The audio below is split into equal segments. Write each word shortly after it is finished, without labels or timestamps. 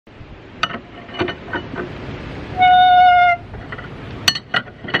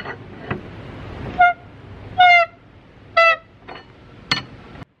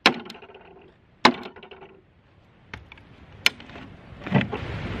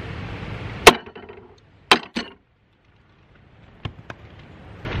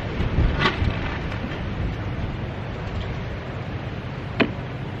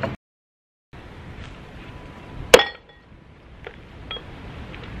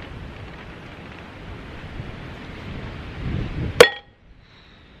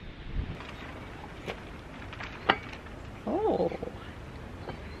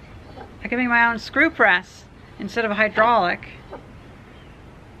giving my own screw press instead of a hydraulic.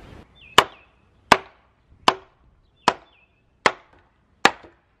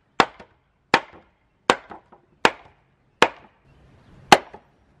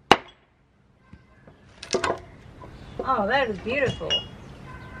 Oh, that is beautiful.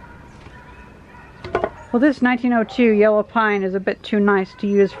 Well, this 1902 yellow pine is a bit too nice to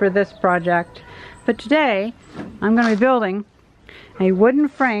use for this project. But today, I'm going to be building a wooden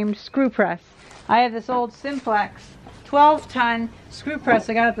framed screw press. I have this old Simplex 12-ton screw press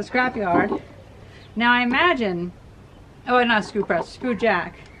I got at the scrapyard. Now I imagine, oh, not a screw press, screw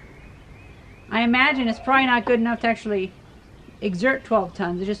jack. I imagine it's probably not good enough to actually exert 12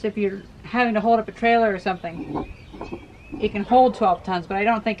 tons. It's just if you're having to hold up a trailer or something, it can hold 12 tons, but I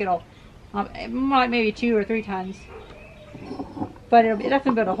don't think it'll, more like maybe 2 or 3 tons. But it'll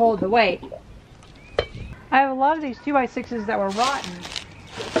definitely be able to hold the weight. I have a lot of these 2x6s that were rotten.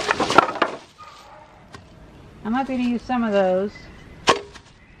 I might be able to use some of those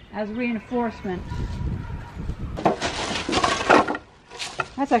as reinforcement.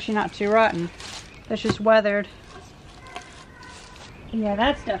 That's actually not too rotten. That's just weathered. Yeah,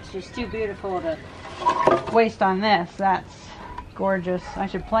 that stuff's just too beautiful to waste on this. That's gorgeous. I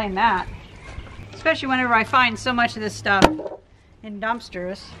should plane that. Especially whenever I find so much of this stuff in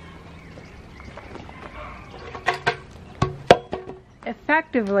dumpsters.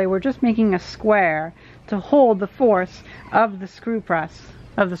 Effectively, we're just making a square to hold the force of the screw press,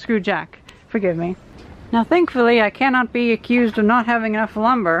 of the screw jack. Forgive me. Now, thankfully, I cannot be accused of not having enough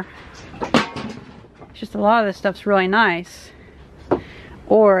lumber. It's just a lot of this stuff's really nice.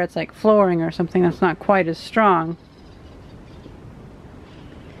 Or it's like flooring or something that's not quite as strong.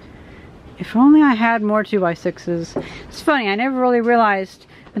 If only I had more 2x6s. It's funny, I never really realized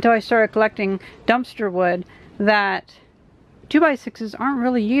until I started collecting dumpster wood that 2x6s aren't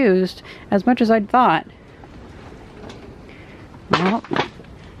really used as much as I'd thought. Well,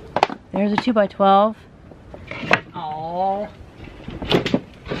 there's a 2x12. Oh,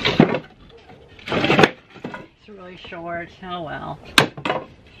 it's really short. Oh well.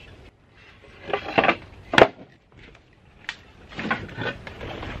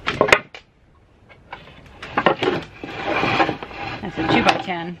 That's a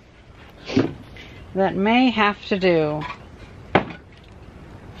 2x10. That may have to do.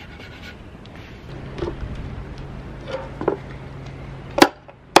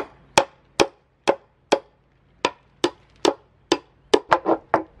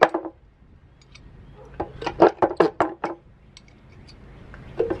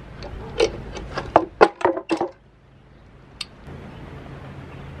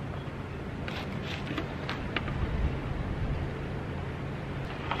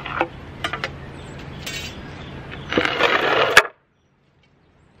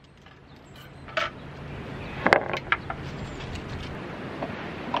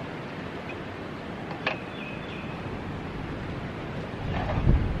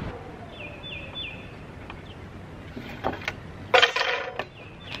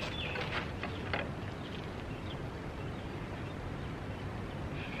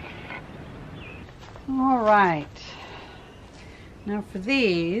 All right, now for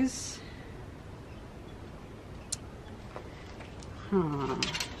these,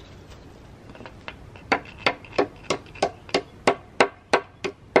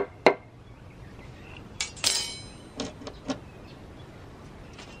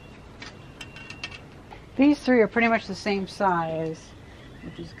 these 3 are pretty much the same size,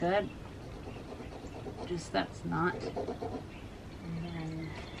 which is good. Just that's not. And then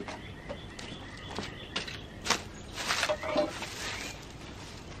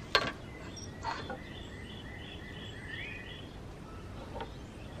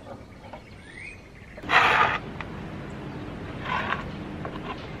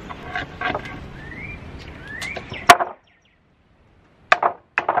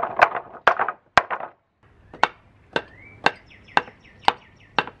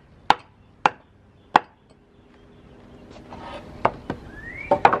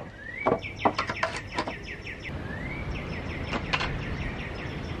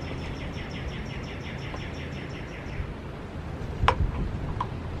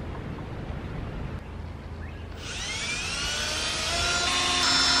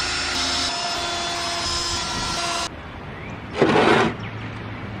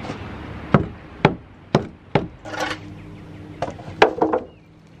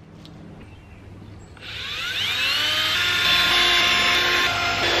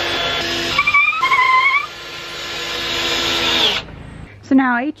so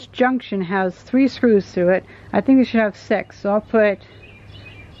now each junction has 3 screws through it. I think we should have 6, so I'll put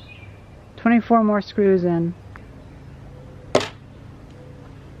 24 more screws in.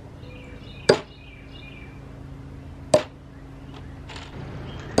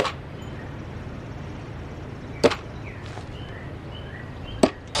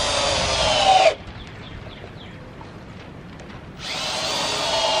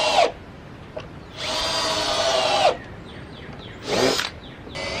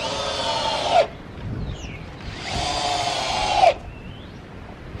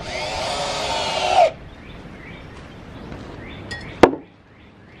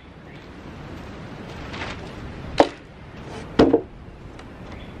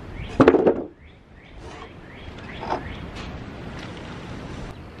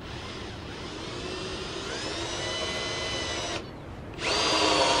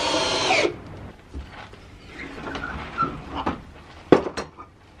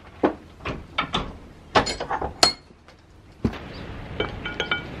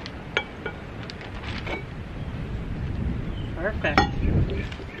 Perfect.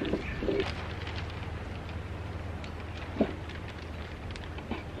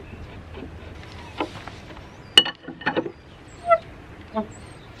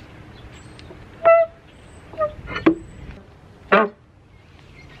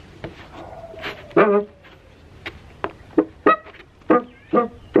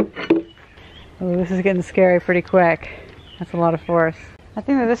 Oh, this is getting scary pretty quick. That's a lot of force. I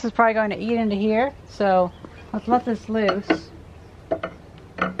think that this is probably going to eat into here, so let's let this loose.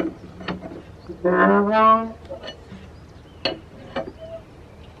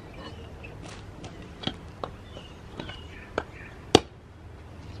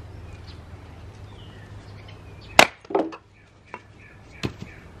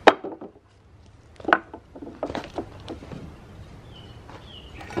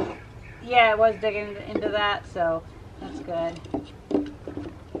 Yeah, it was digging into that, so that's good.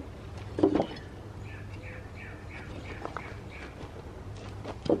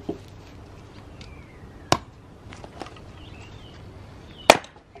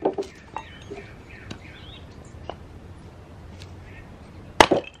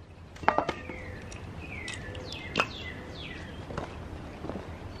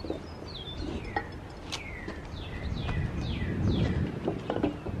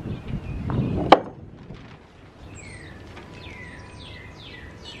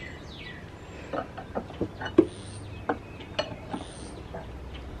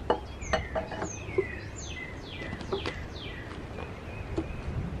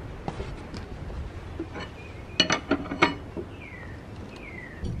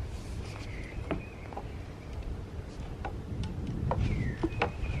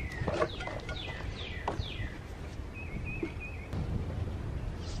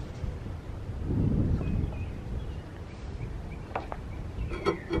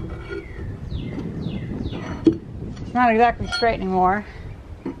 It's not exactly straight anymore.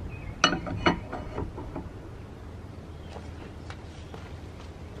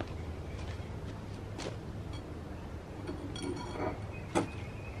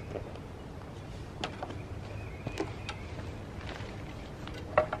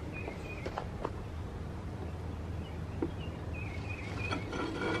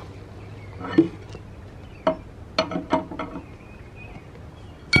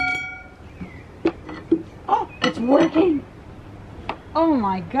 It's working! Oh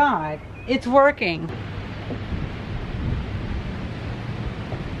my God, it's working!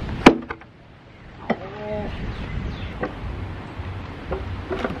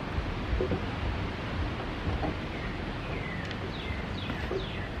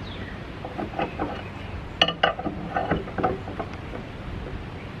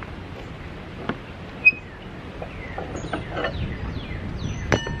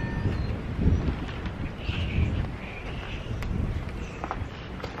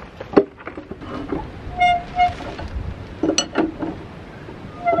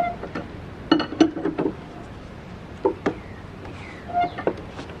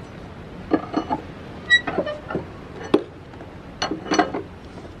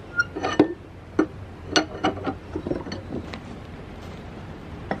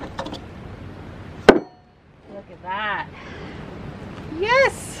 Look at that.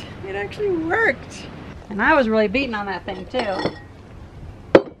 Yes! It actually worked! And I was really beating on that thing too.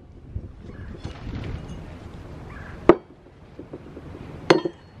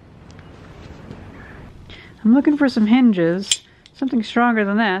 I'm looking for some hinges, something stronger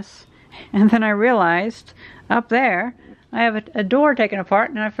than this, and then I realized up there I have a door taken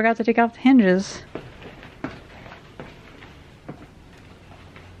apart and I forgot to take off the hinges.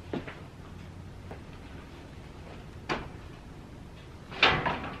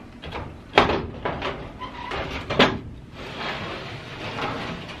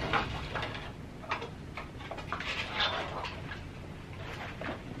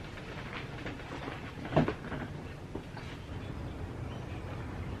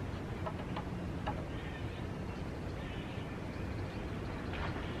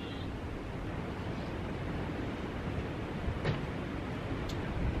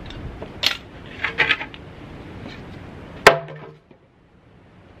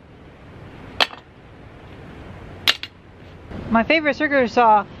 My favorite circular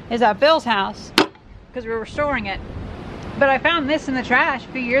saw is at Bill's house because we were restoring it. But I found this in the trash a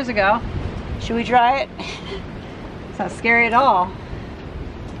few years ago. Should we try it? It's not scary at all.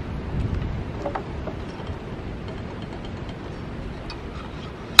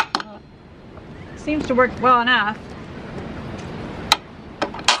 Seems to work well enough.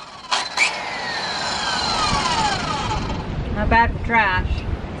 Not bad for trash.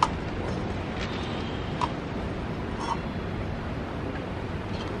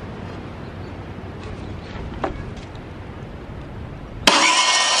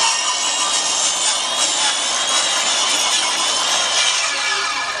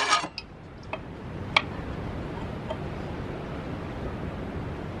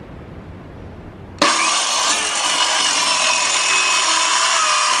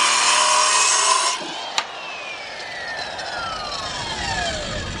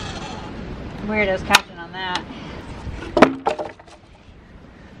 Weirdos catching on that.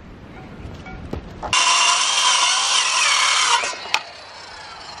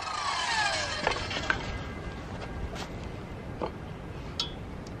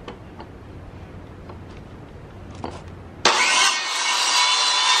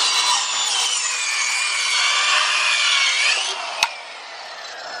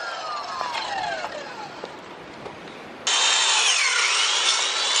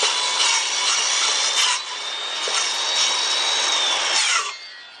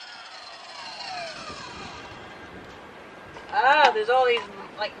 Oh, there's all these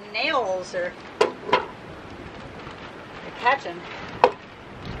like nails or they're catching.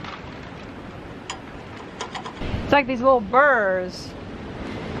 It's like these little burrs.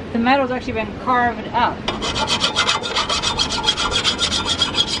 The metal's actually been carved up.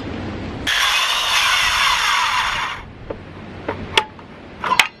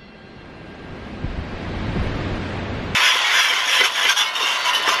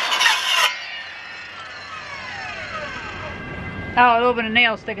 Oh, a little bit of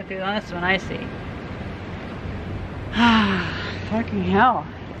nail sticking through on this one, I see. Fucking hell.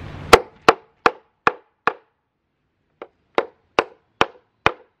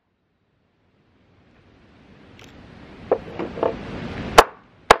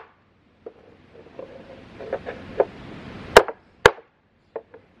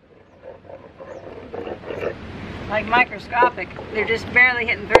 Like microscopic, they're just barely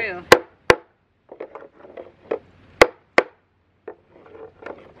hitting through.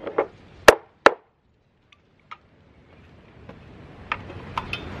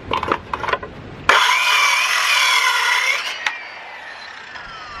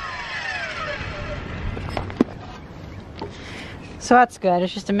 So that's good.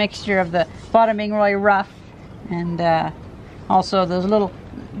 It's just a mixture of the bottom being really rough and also those little,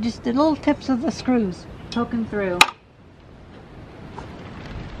 just the little tips of the screws poking through.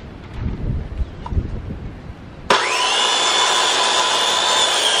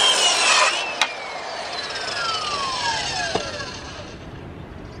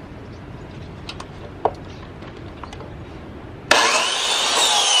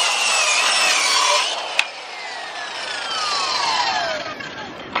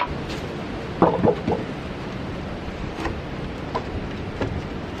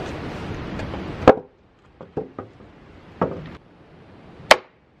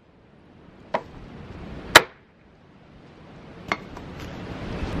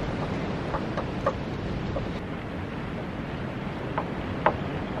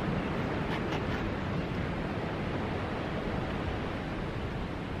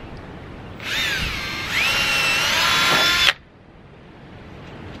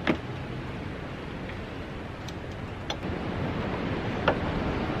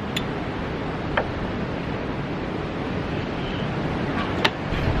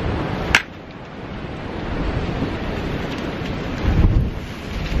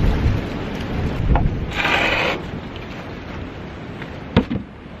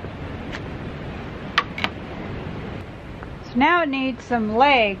 So now it needs some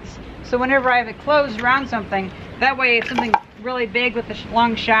legs, so whenever I have it closed around something, that way if something really big with a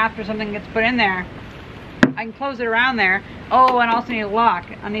long shaft or something gets put in there, I can close it around there. Oh, and I also need a lock.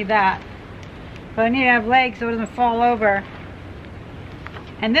 I need that. But I need to have legs so it doesn't fall over.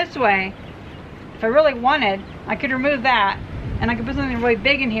 And this way, if I really wanted, I could remove that, and I could put something really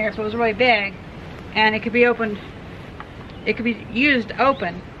big in here if it was really big, and it could be opened, it could be used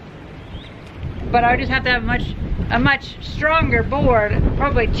open. But I would just have to have a much stronger board,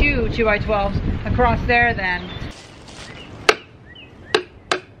 probably two 2x12s across there then.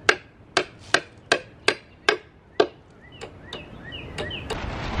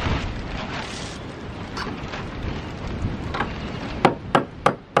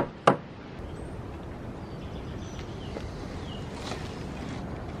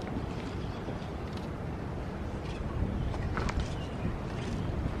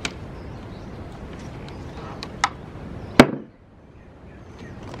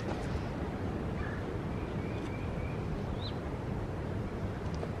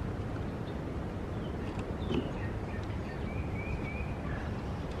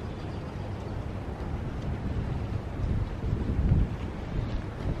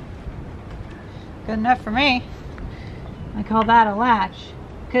 Good enough for me. I call that a latch,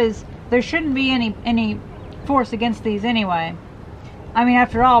 because there shouldn't be any force against these anyway. I mean,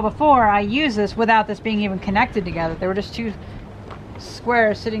 after all, before I used this without this being even connected together. They were just two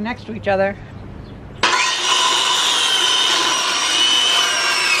squares sitting next to each other.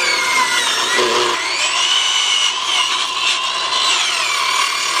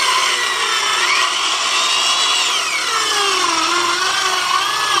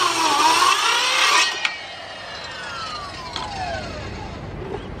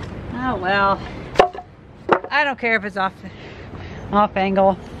 Oh well, I don't care if it's off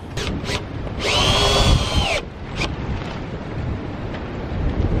angle.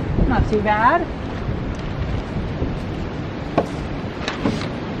 Not too bad.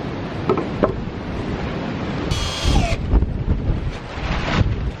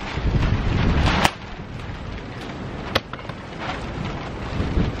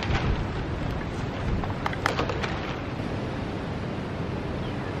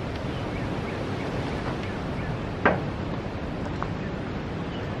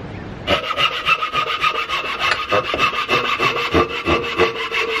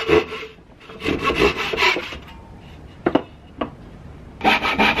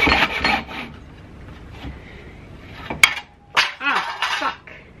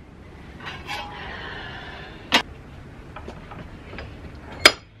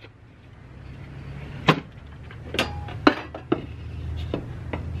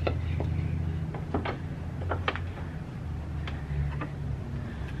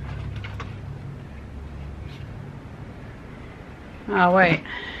 Oh wait,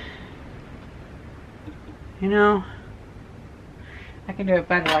 you know, I can do it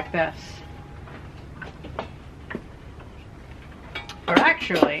better like this. Or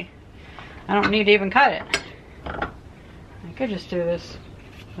actually, I don't need to even cut it. I could just do this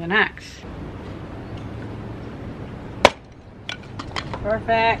with an axe.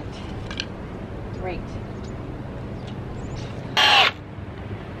 Perfect. Great.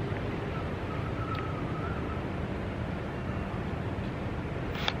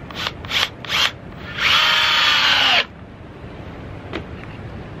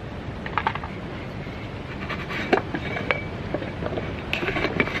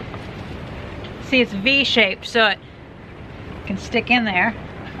 See, it's V-shaped, so it can stick in there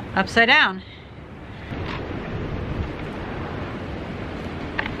upside down.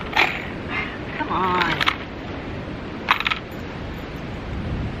 Come on.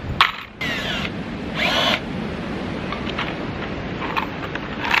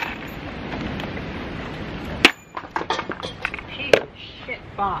 Piece of shit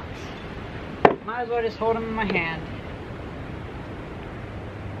box. Might as well just hold them in my hand.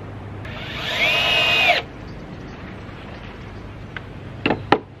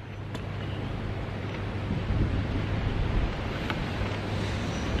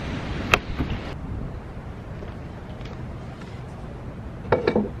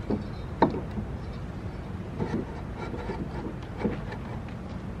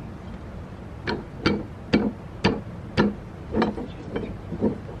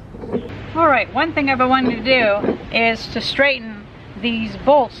 Alright, one thing I've been wanting to do is to straighten these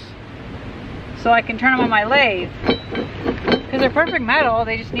bolts so I can turn them on my lathe. Because they're perfect metal,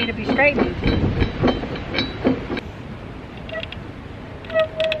 they just need to be straightened.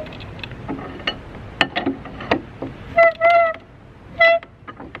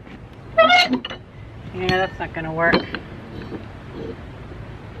 Yeah, that's not going to work.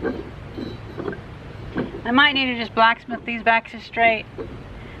 I might need to just blacksmith these back to straight.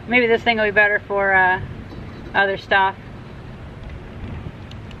 Maybe this thing will be better for other stuff.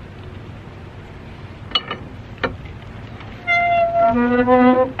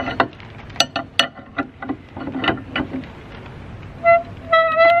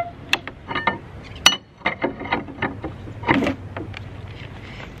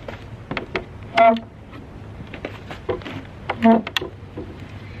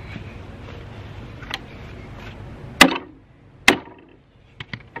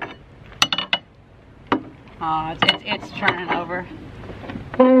 Oh, it's turning over.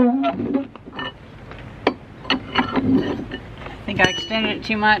 I think I extended it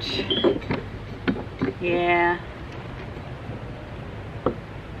too much. Yeah.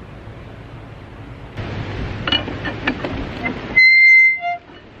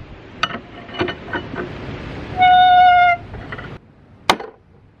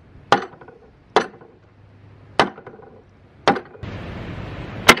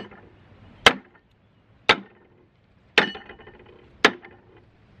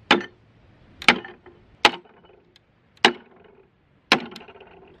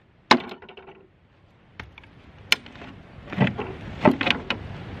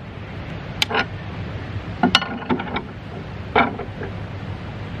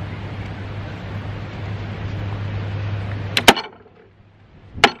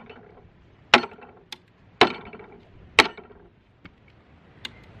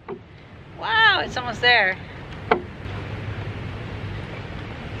 Oh, it's almost there.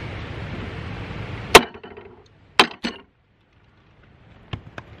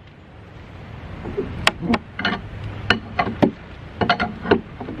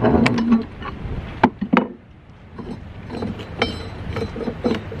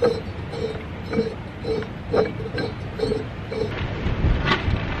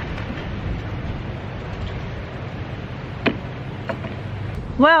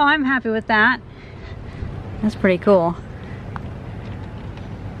 Well, I'm happy with that. That's pretty cool.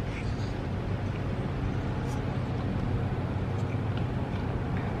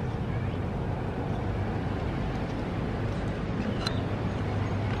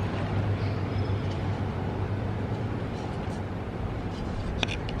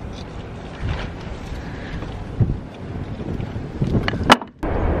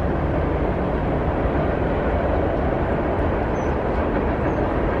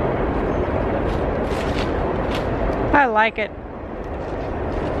 I like it.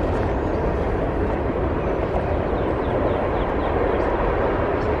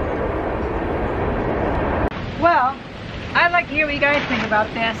 Well, I'd like to hear what you guys think about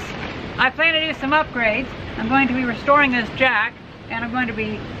this. I plan to do some upgrades. I'm going to be restoring this jack, and I'm going to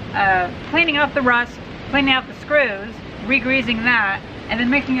be cleaning off the rust, cleaning out the screws, re-greasing that, and then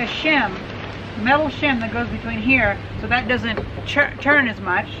making a shim, metal shim that goes between here so that doesn't turn as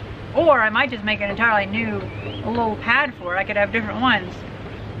much. Or I might just make an entirely new little pad for it. I could have different ones.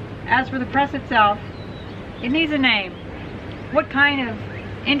 As for the press itself, it needs a name. What kind of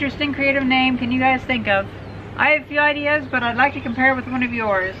interesting, creative name can you guys think of? I have a few ideas, but I'd like to compare it with one of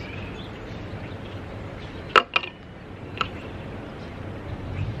yours.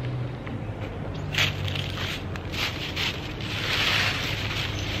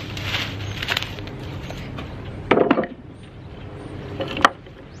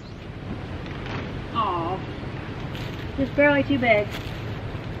 Just barely too big.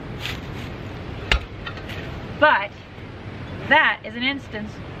 But that is an instance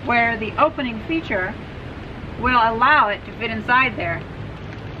where the opening feature will allow it to fit inside there.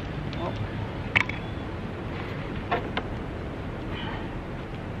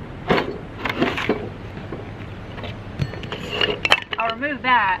 I'll remove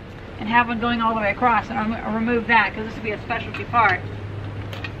that and have one going all the way across, and I'll remove that because this will be a specialty part.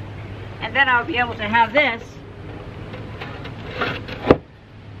 And then I'll be able to have this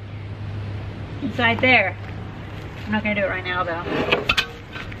inside there. I'm not going to do it right now though.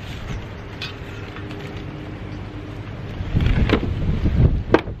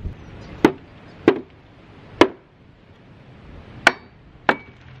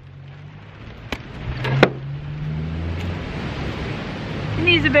 It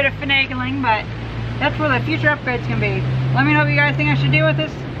needs a bit of finagling, but that's where the future upgrades can be. Let me know what you guys think I should do with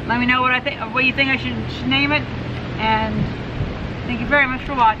this. Let me know what you think I should name it. And thank you very much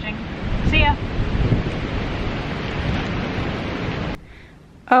for watching. See ya.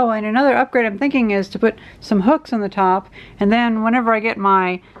 Oh, and another upgrade I'm thinking is to put some hooks on the top, and then whenever I get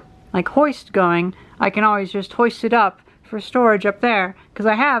my hoist going, I can always just hoist it up for storage up there, because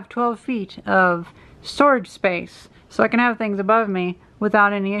I have 12 feet of storage space, so I can have things above me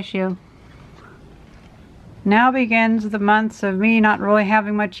without any issue. Now begins the months of me not really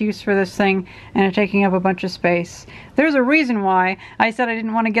having much use for this thing and it taking up a bunch of space. There's a reason why I said I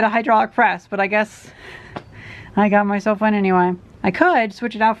didn't want to get a hydraulic press, but I guess I got myself one anyway. I could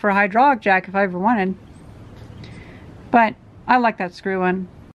switch it out for a hydraulic jack if I ever wanted, but I like that screw one.